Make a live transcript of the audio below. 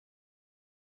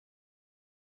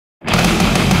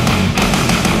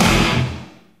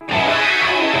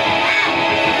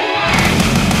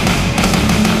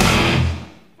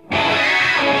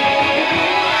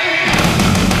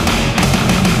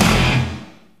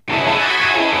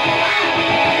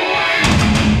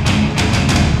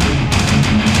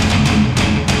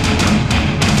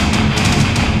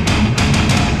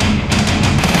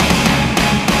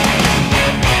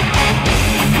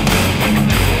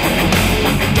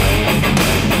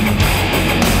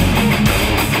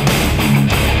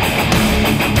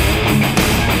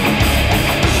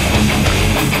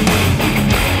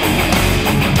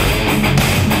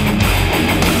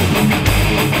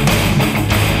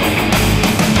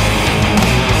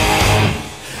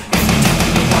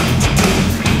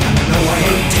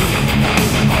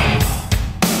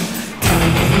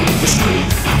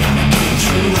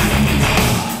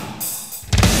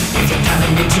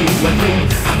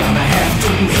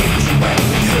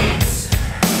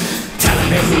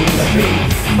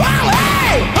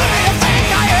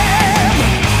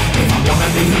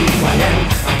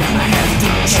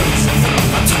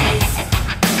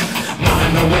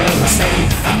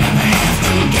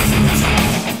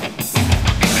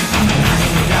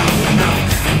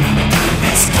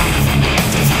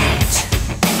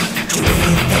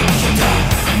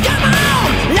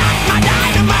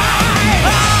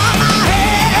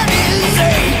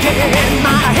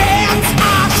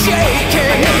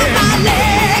shaking. My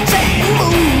legs ain't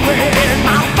moving,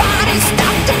 my body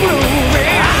stopped to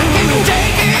grooving. I can't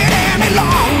take it any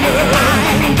longer, I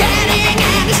ain't getting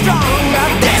any stronger.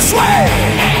 This way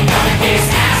ain't gonna be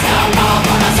fast no more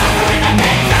for the sucker in the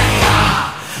big fat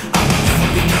car. I'll never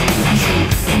become the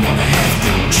truth, I'm gonna have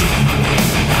to cheat my way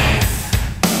to life.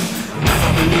 Never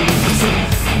believe the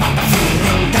truth, I'm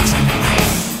feeling that's in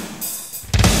life.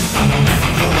 I will never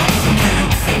grow up again,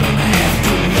 I'm gonna have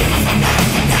to live a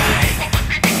life and die.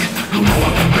 No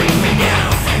one can bring me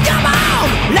down. Come on,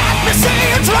 let me see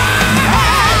you try.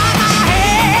 My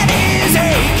head is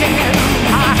aching,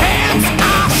 my hands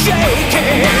are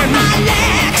shaking, my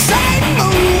legs ain't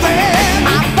moving,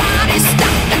 my body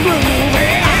stopped to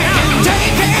grooving. I can't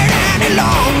take it any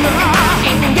longer, I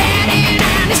ain't getting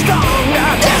any stronger.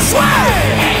 This way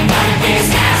ain't gonna be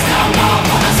fast no more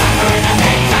for the sucker in the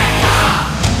big fat car.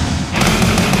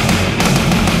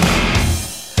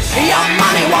 Your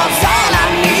money was all I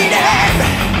needed.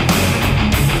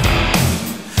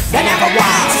 There never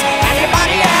was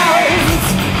anybody else.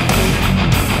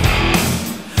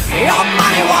 Your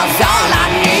money was all